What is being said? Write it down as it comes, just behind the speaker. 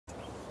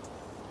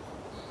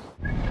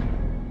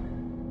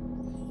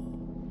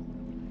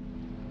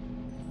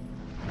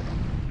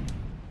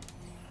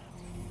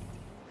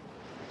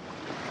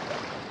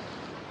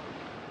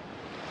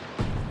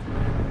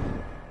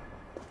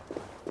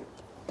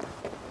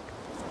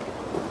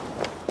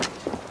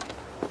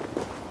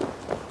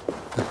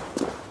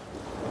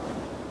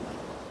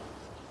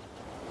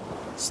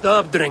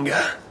Stop,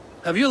 Dringa.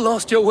 Have you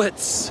lost your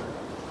wits?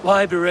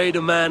 Why berate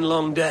a man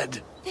long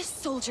dead? This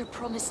soldier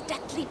promised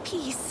deathly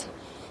peace.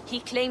 He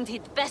claimed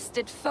he'd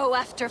bested foe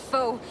after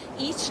foe,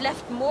 each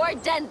left more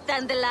dent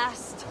than the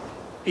last.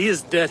 He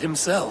is dead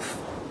himself.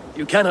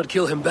 You cannot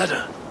kill him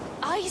better.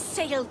 I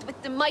sailed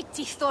with the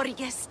mighty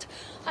Thorgest.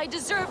 I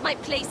deserve my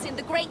place in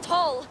the Great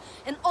Hall.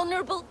 An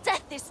honorable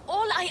death is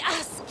all I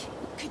ask.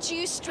 Could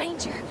you,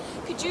 stranger,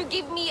 could you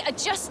give me a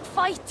just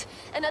fight,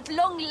 and at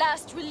long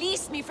last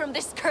release me from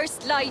this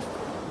cursed life?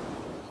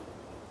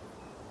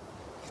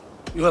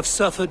 You have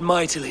suffered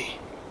mightily.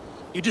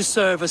 You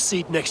deserve a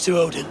seat next to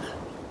Odin.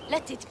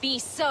 Let it be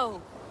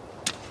so.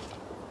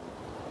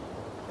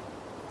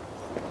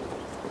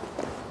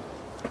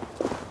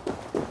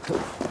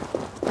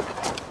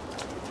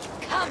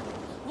 Come,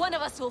 one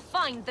of us will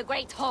find the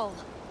Great Hall.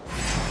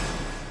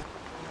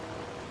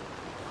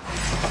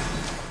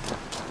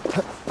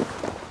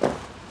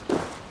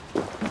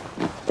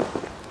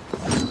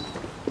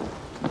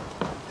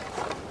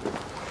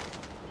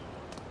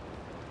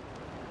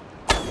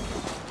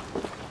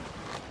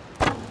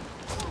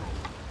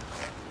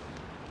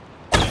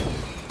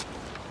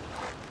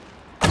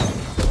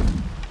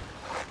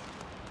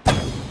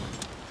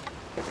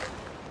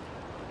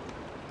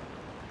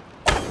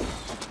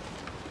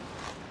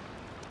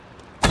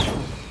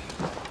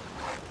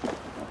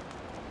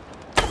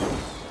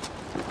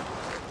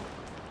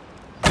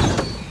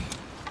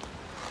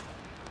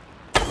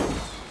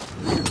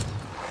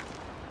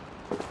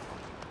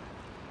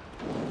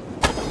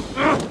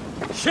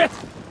 Shit!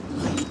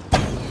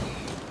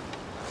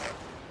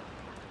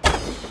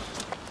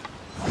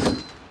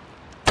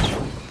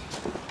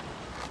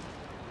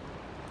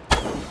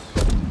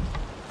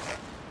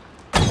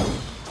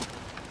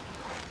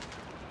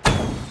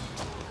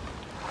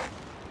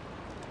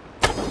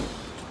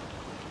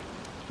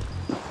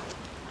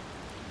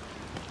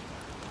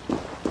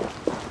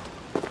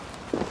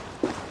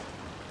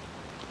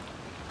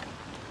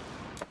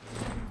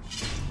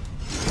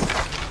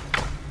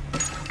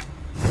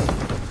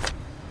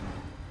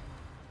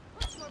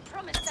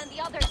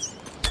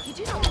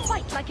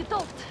 Like a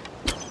dot.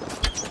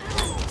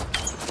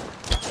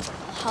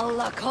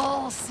 Valhalla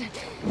calls.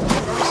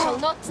 I shall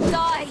not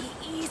die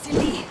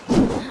easily.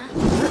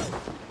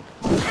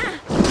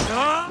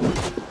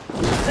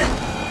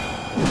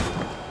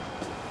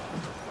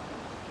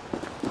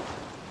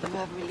 You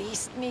have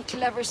released me,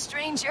 clever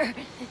stranger.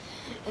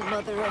 And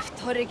mother of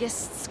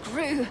Thorgest's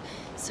crew,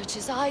 such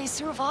as I,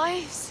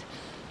 survives.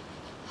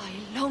 I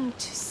long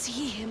to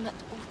see him at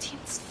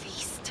Odin's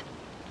feast.